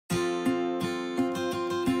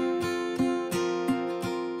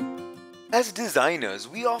As designers,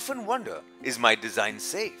 we often wonder, is my design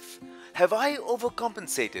safe? Have I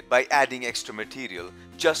overcompensated by adding extra material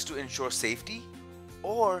just to ensure safety?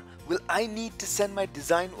 Or will I need to send my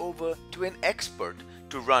design over to an expert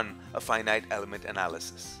to run a finite element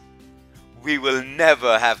analysis? We will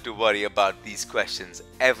never have to worry about these questions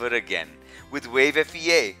ever again. With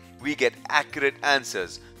WaveFEA, we get accurate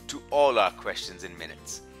answers to all our questions in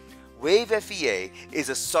minutes. WaveFEA is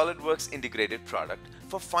a SolidWorks integrated product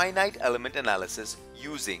for finite element analysis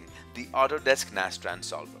using the Autodesk Nastran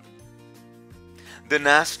Solver. The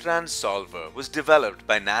Nastran Solver was developed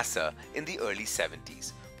by NASA in the early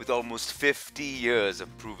 70s. With almost 50 years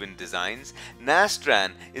of proven designs,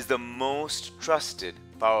 Nastran is the most trusted,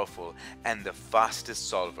 powerful, and the fastest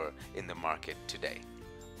solver in the market today.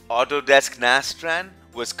 Autodesk Nastran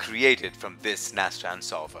was created from this Nastran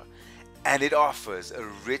Solver, and it offers a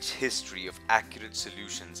rich history of accurate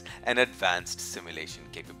solutions and advanced simulation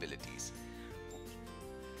capabilities.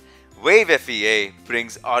 WaveFEA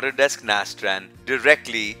brings Autodesk Nastran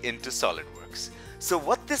directly into SolidWorks. So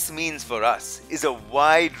what this means for us is a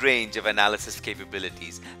wide range of analysis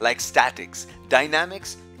capabilities like statics,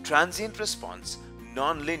 dynamics, transient response,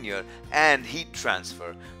 nonlinear, and heat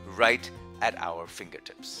transfer right at our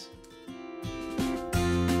fingertips.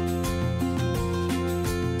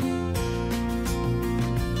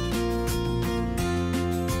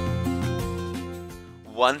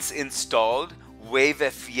 Once installed,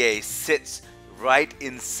 WaveFEA sits right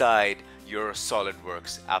inside your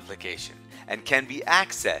SolidWorks application and can be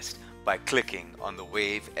accessed by clicking on the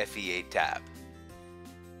WaveFEA tab.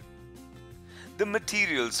 The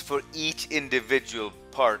materials for each individual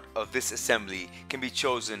part of this assembly can be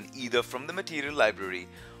chosen either from the material library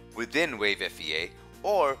within WaveFEA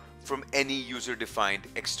or from any user-defined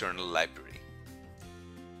external library.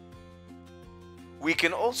 We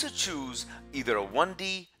can also choose either a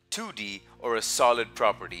 1D, 2D, or a solid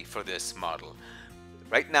property for this model.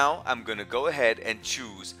 Right now, I'm going to go ahead and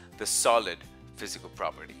choose the solid physical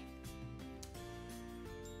property.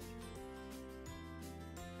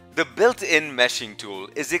 The built-in meshing tool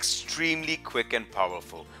is extremely quick and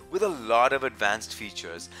powerful with a lot of advanced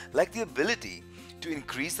features like the ability to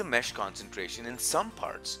increase the mesh concentration in some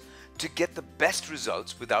parts to get the best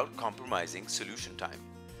results without compromising solution time.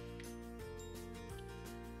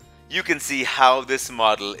 You can see how this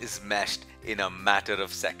model is meshed in a matter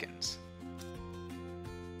of seconds.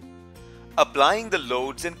 Applying the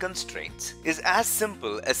loads and constraints is as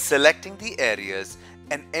simple as selecting the areas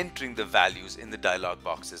and entering the values in the dialog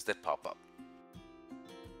boxes that pop up.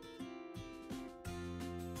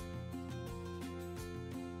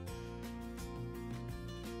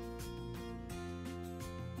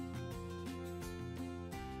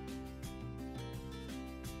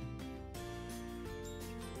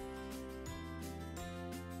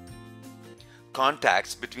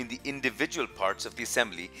 Contacts between the individual parts of the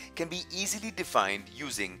assembly can be easily defined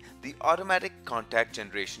using the automatic contact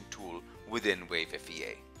generation tool within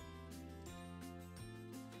WaveFEA.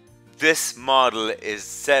 This model is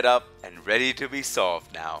set up and ready to be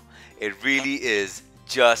solved now. It really is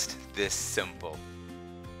just this simple.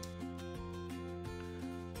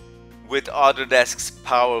 With Autodesk's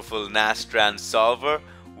powerful Nastran Solver,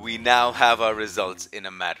 we now have our results in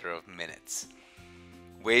a matter of minutes.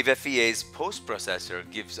 WaveFEA's post-processor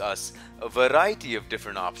gives us a variety of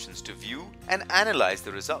different options to view and analyze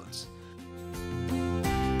the results.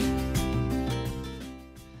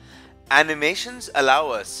 Animations allow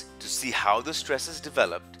us to see how the stresses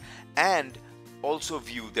developed and also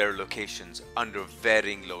view their locations under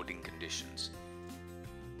varying loading conditions.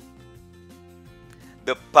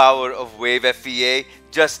 The power of WaveFEA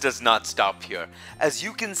just does not stop here. As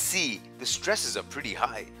you can see, the stresses are pretty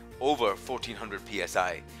high, over 1400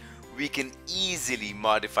 psi. We can easily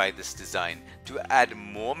modify this design to add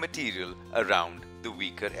more material around the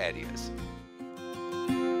weaker areas.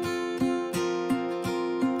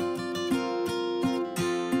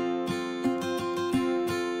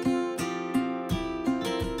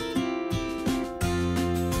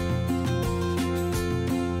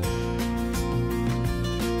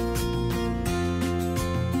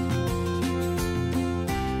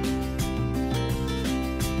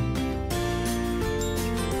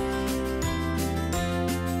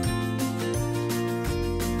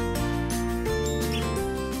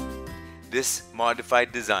 This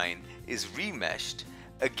modified design is remeshed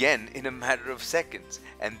again in a matter of seconds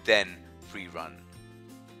and then rerun.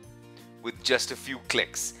 With just a few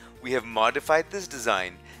clicks, we have modified this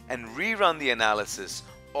design and rerun the analysis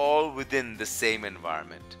all within the same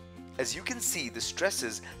environment. As you can see, the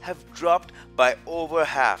stresses have dropped by over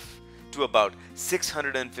half to about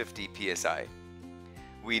 650 psi.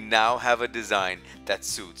 we now have a design that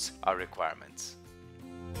suits our requirements.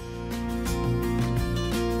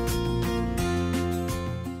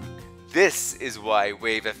 This is why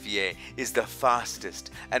WaveFEA is the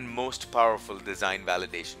fastest and most powerful design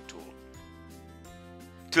validation tool.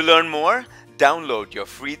 To learn more, download your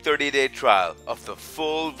free 30-day trial of the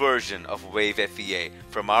full version of WaveFEA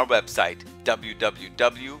from our website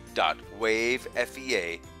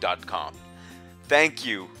www.wavefea.com. Thank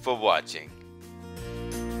you for watching.